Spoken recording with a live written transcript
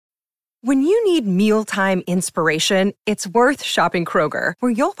When you need mealtime inspiration, it's worth shopping Kroger,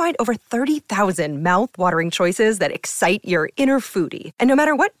 where you'll find over 30,000 mouth-watering choices that excite your inner foodie. And no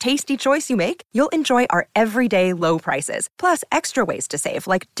matter what tasty choice you make, you'll enjoy our everyday low prices, plus extra ways to save,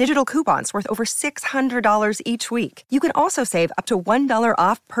 like digital coupons worth over $600 each week. You can also save up to $1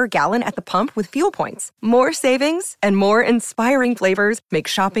 off per gallon at the pump with fuel points. More savings and more inspiring flavors make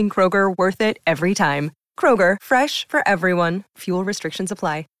shopping Kroger worth it every time. Kroger, fresh for everyone. Fuel restrictions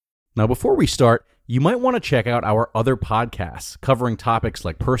apply. Now, before we start, you might want to check out our other podcasts covering topics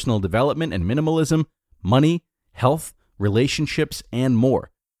like personal development and minimalism, money, health, relationships, and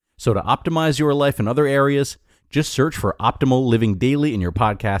more. So to optimize your life in other areas, just search for Optimal Living Daily in your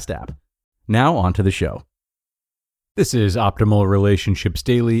podcast app. Now, on to the show. This is Optimal Relationships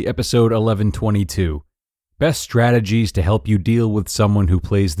Daily, episode 1122. Best Strategies to Help You Deal with Someone Who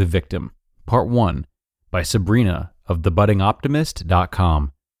Plays the Victim, Part 1, by Sabrina of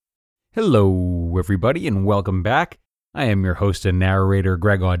thebuddingoptimist.com. Hello, everybody, and welcome back. I am your host and narrator,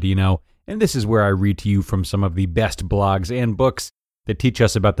 Greg Audino, and this is where I read to you from some of the best blogs and books that teach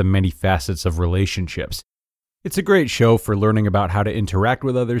us about the many facets of relationships. It's a great show for learning about how to interact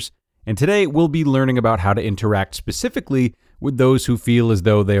with others, and today we'll be learning about how to interact specifically with those who feel as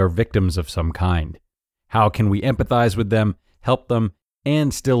though they are victims of some kind. How can we empathize with them, help them,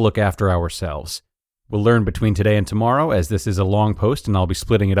 and still look after ourselves? We'll learn between today and tomorrow, as this is a long post and I'll be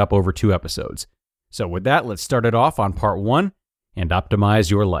splitting it up over 2 episodes. So with that, let's start it off on part 1 and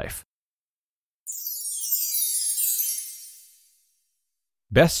optimize your life.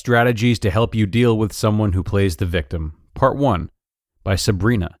 Best Strategies to Help You Deal with Someone Who Plays the Victim, Part 1, by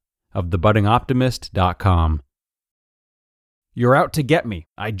Sabrina of thebuddingoptimist.com. "You're out to get me.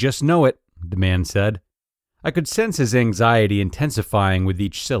 I just know it," the man said. I could sense his anxiety intensifying with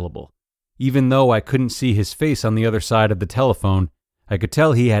each syllable. Even though I couldn't see his face on the other side of the telephone, I could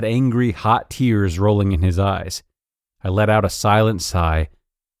tell he had angry, hot tears rolling in his eyes. I let out a silent sigh.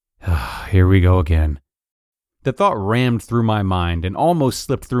 Here we go again. The thought rammed through my mind and almost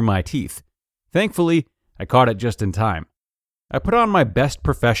slipped through my teeth. Thankfully, I caught it just in time. I put on my best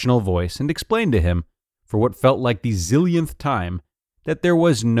professional voice and explained to him, for what felt like the zillionth time, that there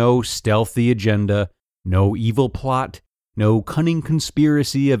was no stealthy agenda, no evil plot, no cunning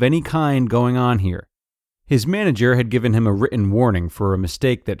conspiracy of any kind going on here. His manager had given him a written warning for a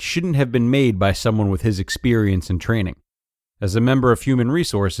mistake that shouldn't have been made by someone with his experience and training. As a member of Human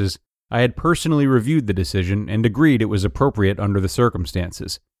Resources, I had personally reviewed the decision and agreed it was appropriate under the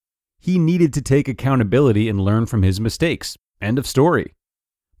circumstances. He needed to take accountability and learn from his mistakes. End of story.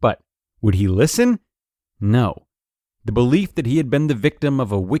 But would he listen? No. The belief that he had been the victim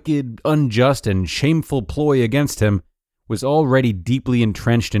of a wicked, unjust, and shameful ploy against him was already deeply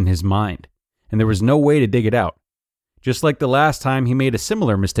entrenched in his mind, and there was no way to dig it out. Just like the last time he made a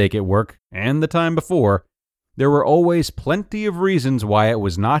similar mistake at work, and the time before, there were always plenty of reasons why it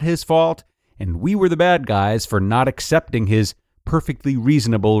was not his fault, and we were the bad guys for not accepting his perfectly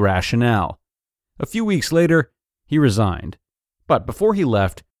reasonable rationale. A few weeks later, he resigned. But before he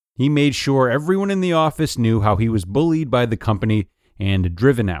left, he made sure everyone in the office knew how he was bullied by the company and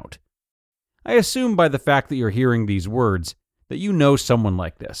driven out. I assume by the fact that you're hearing these words that you know someone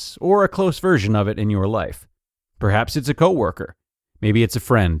like this, or a close version of it in your life. Perhaps it's a coworker, maybe it's a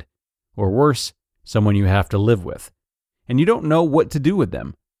friend, or worse, someone you have to live with, and you don't know what to do with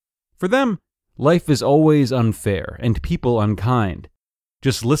them. For them, life is always unfair and people unkind.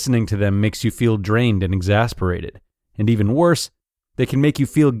 Just listening to them makes you feel drained and exasperated, and even worse, they can make you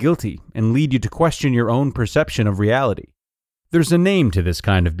feel guilty and lead you to question your own perception of reality. There's a name to this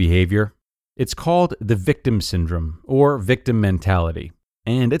kind of behavior. It's called the victim syndrome, or victim mentality,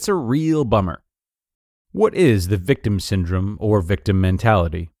 and it's a real bummer. What is the victim syndrome or victim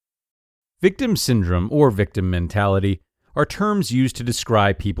mentality? Victim syndrome or victim mentality are terms used to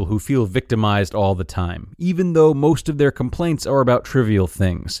describe people who feel victimized all the time, even though most of their complaints are about trivial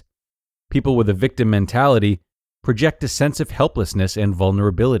things. People with a victim mentality project a sense of helplessness and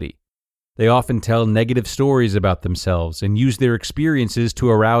vulnerability. They often tell negative stories about themselves and use their experiences to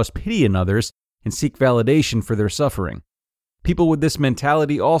arouse pity in others and seek validation for their suffering. People with this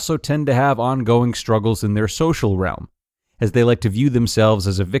mentality also tend to have ongoing struggles in their social realm, as they like to view themselves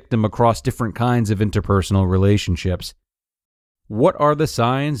as a victim across different kinds of interpersonal relationships. What are the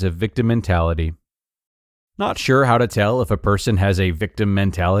signs of victim mentality? Not sure how to tell if a person has a victim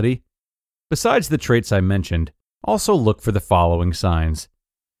mentality? Besides the traits I mentioned, also look for the following signs.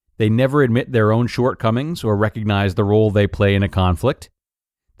 They never admit their own shortcomings or recognize the role they play in a conflict.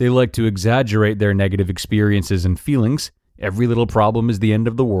 They like to exaggerate their negative experiences and feelings. Every little problem is the end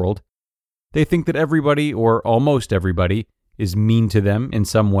of the world. They think that everybody, or almost everybody, is mean to them in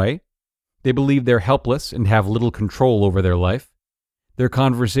some way. They believe they're helpless and have little control over their life. Their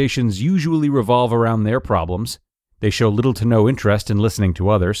conversations usually revolve around their problems. They show little to no interest in listening to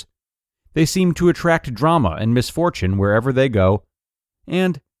others. They seem to attract drama and misfortune wherever they go.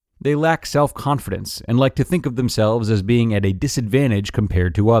 And they lack self-confidence and like to think of themselves as being at a disadvantage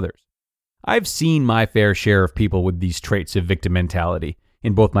compared to others. I've seen my fair share of people with these traits of victim mentality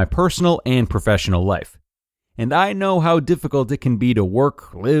in both my personal and professional life. And I know how difficult it can be to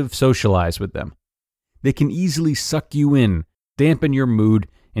work, live, socialize with them. They can easily suck you in, dampen your mood,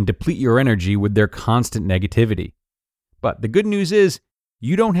 and deplete your energy with their constant negativity. But the good news is,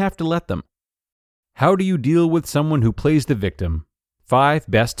 you don't have to let them. How do you deal with someone who plays the victim? 5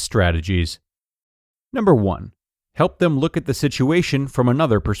 best strategies. Number 1. Help them look at the situation from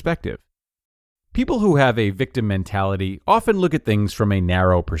another perspective. People who have a victim mentality often look at things from a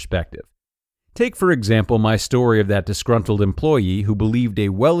narrow perspective. Take, for example, my story of that disgruntled employee who believed a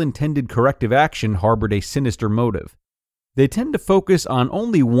well-intended corrective action harbored a sinister motive. They tend to focus on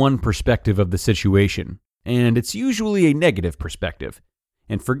only one perspective of the situation, and it's usually a negative perspective,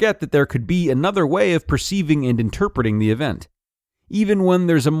 and forget that there could be another way of perceiving and interpreting the event. Even when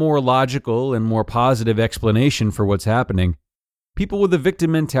there's a more logical and more positive explanation for what's happening, people with a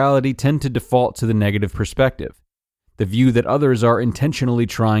victim mentality tend to default to the negative perspective, the view that others are intentionally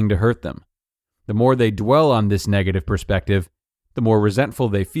trying to hurt them. The more they dwell on this negative perspective, the more resentful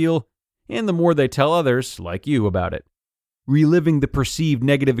they feel, and the more they tell others, like you, about it, reliving the perceived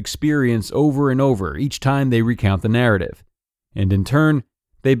negative experience over and over each time they recount the narrative. And in turn,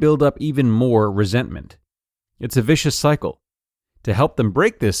 they build up even more resentment. It's a vicious cycle. To help them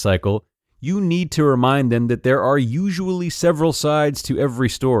break this cycle, you need to remind them that there are usually several sides to every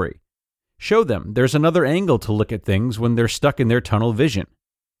story. Show them there's another angle to look at things when they're stuck in their tunnel vision.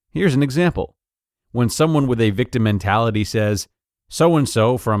 Here's an example. When someone with a victim mentality says,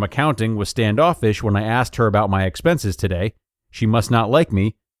 "So-and-so from accounting was standoffish when I asked her about my expenses today. She must not like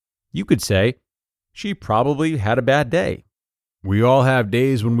me," you could say, "She probably had a bad day." We all have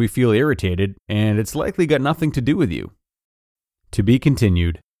days when we feel irritated, and it's likely got nothing to do with you. To be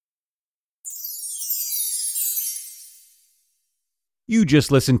continued. You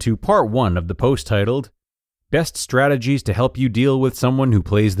just listened to part 1 of the post titled, Best Strategies to Help You Deal with Someone Who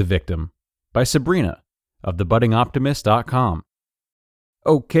Plays the Victim, by Sabrina of thebuddingoptimist.com.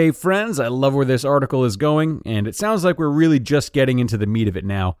 Okay, friends, I love where this article is going, and it sounds like we're really just getting into the meat of it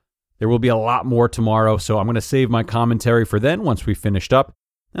now. There will be a lot more tomorrow, so I'm going to save my commentary for then once we've finished up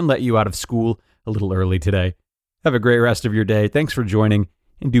and let you out of school a little early today. Have a great rest of your day. Thanks for joining,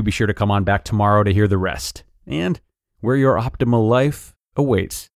 and do be sure to come on back tomorrow to hear the rest and where your optimal life awaits.